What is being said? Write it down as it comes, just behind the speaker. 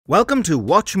Welcome to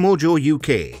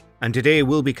WatchMojoUK, and today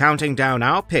we'll be counting down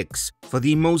our picks for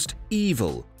the most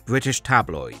evil British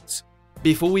tabloids.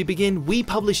 Before we begin, we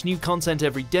publish new content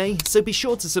every day, so be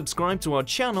sure to subscribe to our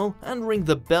channel and ring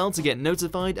the bell to get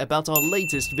notified about our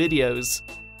latest videos.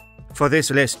 For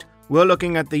this list, we're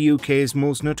looking at the UK's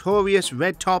most notorious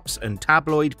red tops and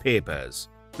tabloid papers.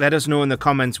 Let us know in the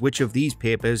comments which of these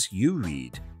papers you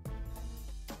read.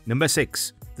 Number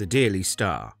 6. The Daily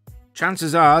Star.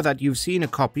 Chances are that you've seen a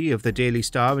copy of the Daily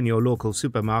Star in your local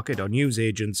supermarket or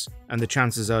newsagents, and the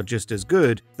chances are just as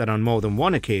good that on more than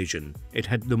one occasion, it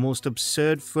had the most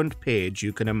absurd front page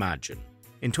you can imagine.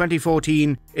 In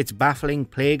 2014, its baffling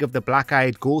Plague of the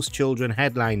Black-Eyed Ghost Children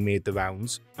headline made the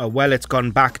rounds, a well it's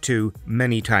gone back to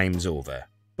many times over.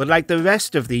 But like the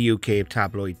rest of the UK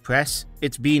tabloid press,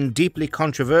 it's been deeply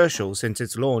controversial since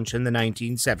its launch in the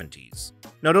 1970s.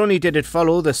 Not only did it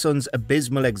follow the Sun's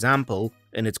abysmal example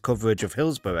in its coverage of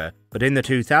Hillsborough, but in the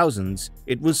 2000s,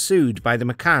 it was sued by the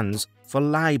McCanns for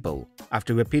libel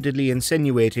after repeatedly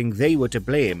insinuating they were to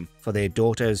blame for their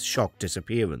daughter's shocked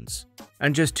disappearance.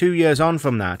 And just 2 years on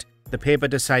from that, the paper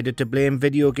decided to blame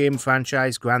video game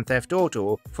franchise Grand Theft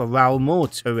Auto for Raoul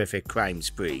Moat's horrific crime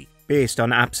spree, based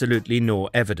on absolutely no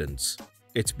evidence.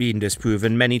 It's been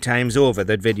disproven many times over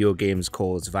that video games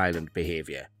cause violent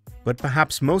behaviour. But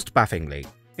perhaps most bafflingly,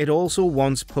 it also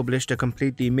once published a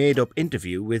completely made-up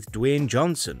interview with Dwayne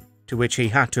Johnson, to which he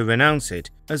had to renounce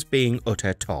it as being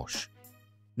utter tosh.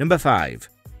 Number 5.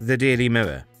 The Daily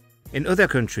Mirror. In other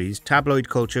countries, tabloid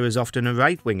culture is often a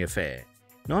right-wing affair.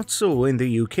 Not so in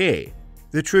the UK.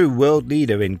 The true world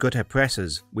leader in gutter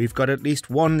presses, we've got at least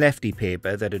one lefty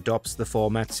paper that adopts the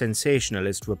format's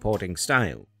sensationalist reporting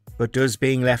style. But does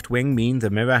being left-wing mean the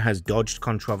Mirror has dodged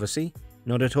controversy?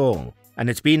 Not at all. And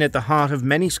it's been at the heart of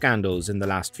many scandals in the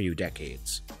last few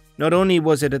decades. Not only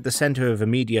was it at the centre of a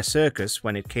media circus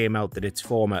when it came out that its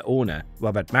former owner,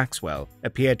 Robert Maxwell,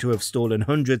 appeared to have stolen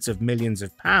hundreds of millions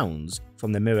of pounds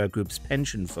from the Mirror Group's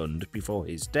pension fund before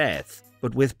his death,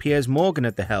 but with Piers Morgan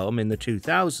at the helm in the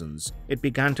 2000s, it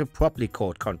began to properly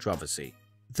court controversy.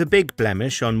 The big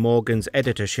blemish on Morgan's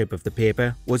editorship of the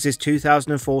paper was his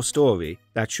 2004 story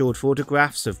that showed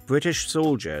photographs of British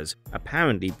soldiers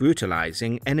apparently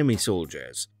brutalising enemy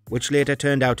soldiers, which later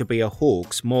turned out to be a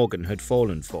hoax Morgan had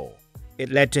fallen for. It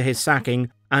led to his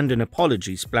sacking and an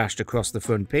apology splashed across the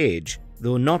front page,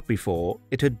 though not before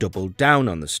it had doubled down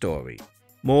on the story.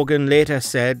 Morgan later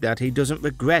said that he doesn't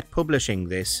regret publishing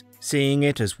this, seeing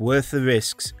it as worth the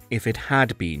risks if it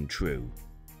had been true.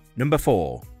 Number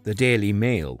 4. The Daily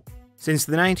Mail. Since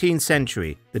the 19th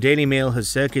century, the Daily Mail has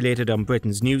circulated on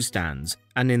Britain's newsstands,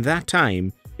 and in that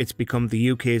time, it's become the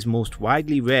UK's most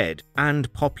widely read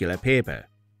and popular paper.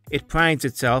 It prides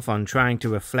itself on trying to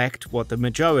reflect what the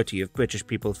majority of British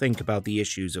people think about the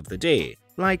issues of the day,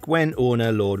 like when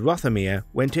owner Lord Rothermere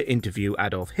went to interview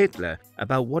Adolf Hitler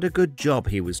about what a good job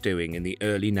he was doing in the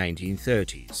early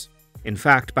 1930s. In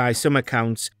fact, by some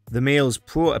accounts, the Mail's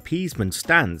pro-appeasement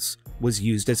stance was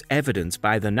used as evidence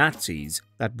by the Nazis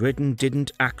that Britain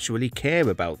didn't actually care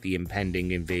about the impending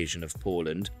invasion of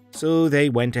Poland, so they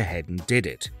went ahead and did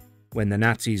it. When the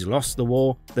Nazis lost the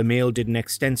war, the Mail did an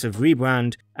extensive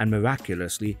rebrand and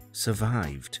miraculously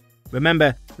survived.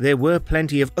 Remember, there were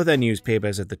plenty of other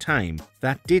newspapers at the time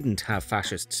that didn't have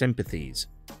fascist sympathies.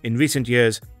 In recent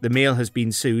years, the Mail has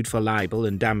been sued for libel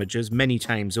and damages many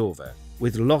times over,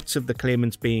 with lots of the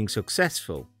claimants being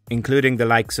successful, including the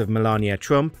likes of Melania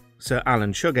Trump, Sir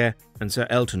Alan Sugar, and Sir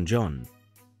Elton John.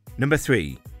 Number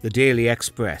 3. The Daily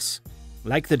Express.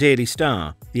 Like the Daily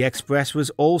Star, the Express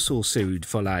was also sued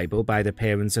for libel by the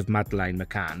parents of Madeleine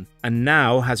McCann, and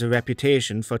now has a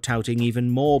reputation for touting even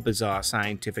more bizarre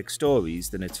scientific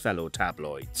stories than its fellow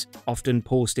tabloids, often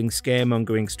posting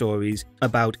scaremongering stories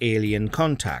about alien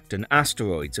contact and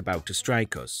asteroids about to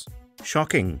strike us.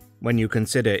 Shocking, when you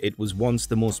consider it was once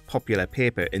the most popular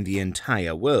paper in the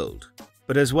entire world.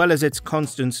 But as well as its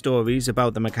constant stories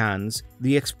about the McCanns,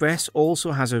 the Express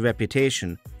also has a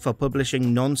reputation for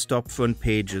publishing non-stop front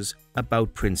pages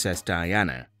about Princess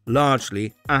Diana,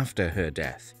 largely after her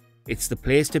death. It's the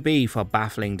place to be for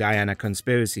baffling Diana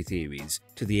conspiracy theories,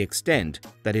 to the extent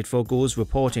that it forgoes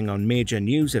reporting on major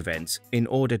news events in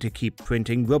order to keep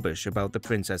printing rubbish about the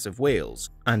Princess of Wales,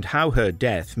 and how her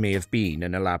death may have been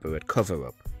an elaborate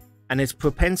cover-up. And its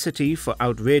propensity for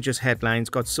outrageous headlines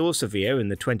got so severe in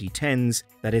the 2010s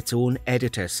that its own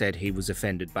editor said he was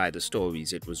offended by the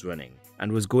stories it was running,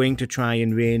 and was going to try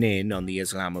and rein in on the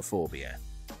Islamophobia.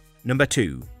 Number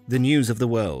 2. The News of the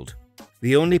World.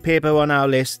 The only paper on our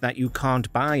list that you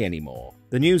can't buy anymore.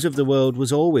 The News of the World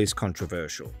was always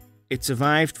controversial. It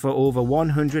survived for over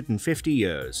 150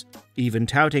 years, even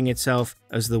touting itself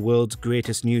as the world's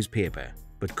greatest newspaper,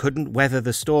 but couldn't weather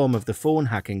the storm of the phone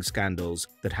hacking scandals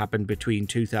that happened between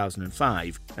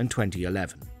 2005 and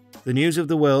 2011. The News of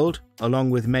the World, along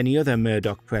with many other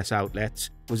Murdoch press outlets,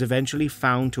 was eventually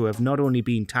found to have not only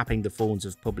been tapping the phones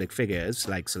of public figures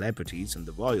like celebrities and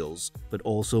the royals, but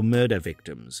also murder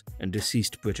victims and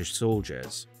deceased British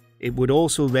soldiers. It would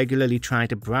also regularly try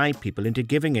to bribe people into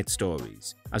giving it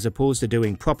stories, as opposed to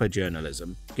doing proper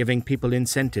journalism, giving people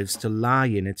incentives to lie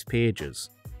in its pages.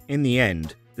 In the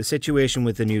end, the situation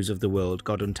with the News of the World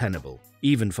got untenable,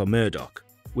 even for Murdoch.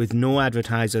 With no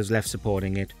advertisers left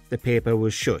supporting it, the paper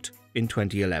was shut in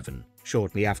 2011,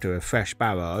 shortly after a fresh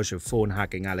barrage of phone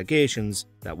hacking allegations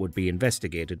that would be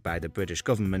investigated by the British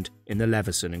government in the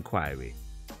Leveson inquiry.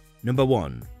 Number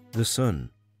 1. The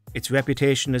Sun. Its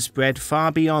reputation has spread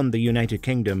far beyond the United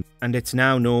Kingdom, and it's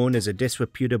now known as a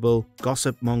disreputable,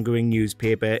 gossip-mongering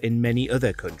newspaper in many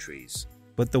other countries.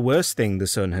 But the worst thing the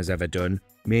Sun has ever done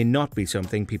may not be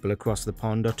something people across the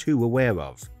pond are too aware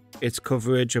of. Its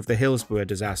coverage of the Hillsborough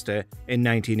disaster in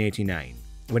 1989,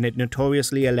 when it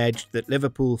notoriously alleged that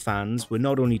Liverpool fans were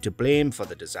not only to blame for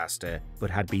the disaster, but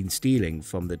had been stealing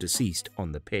from the deceased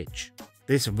on the pitch.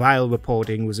 This vile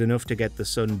reporting was enough to get the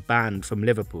Sun banned from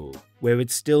Liverpool, where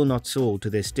it's still not sold to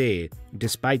this day,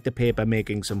 despite the paper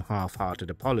making some half-hearted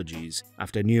apologies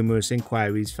after numerous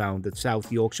inquiries found that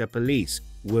South Yorkshire police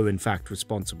were in fact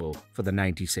responsible for the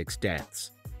 96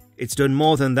 deaths. It's done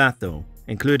more than that though,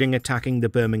 including attacking the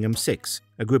Birmingham Six,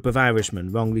 a group of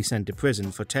Irishmen wrongly sent to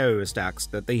prison for terrorist acts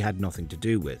that they had nothing to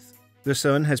do with. The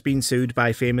Sun has been sued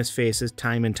by famous faces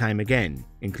time and time again,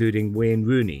 including Wayne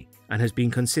Rooney, and has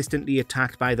been consistently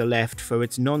attacked by the left for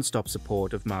its non-stop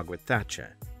support of Margaret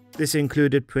Thatcher. This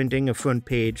included printing a front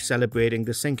page celebrating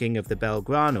the sinking of the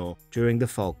Belgrano during the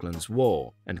Falklands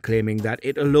War, and claiming that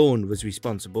it alone was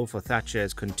responsible for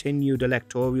Thatcher's continued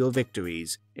electoral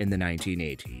victories in the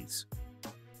 1980s.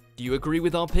 Do you agree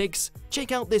with our picks?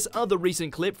 Check out this other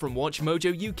recent clip from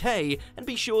WatchMojoUK and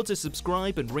be sure to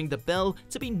subscribe and ring the bell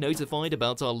to be notified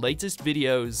about our latest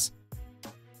videos.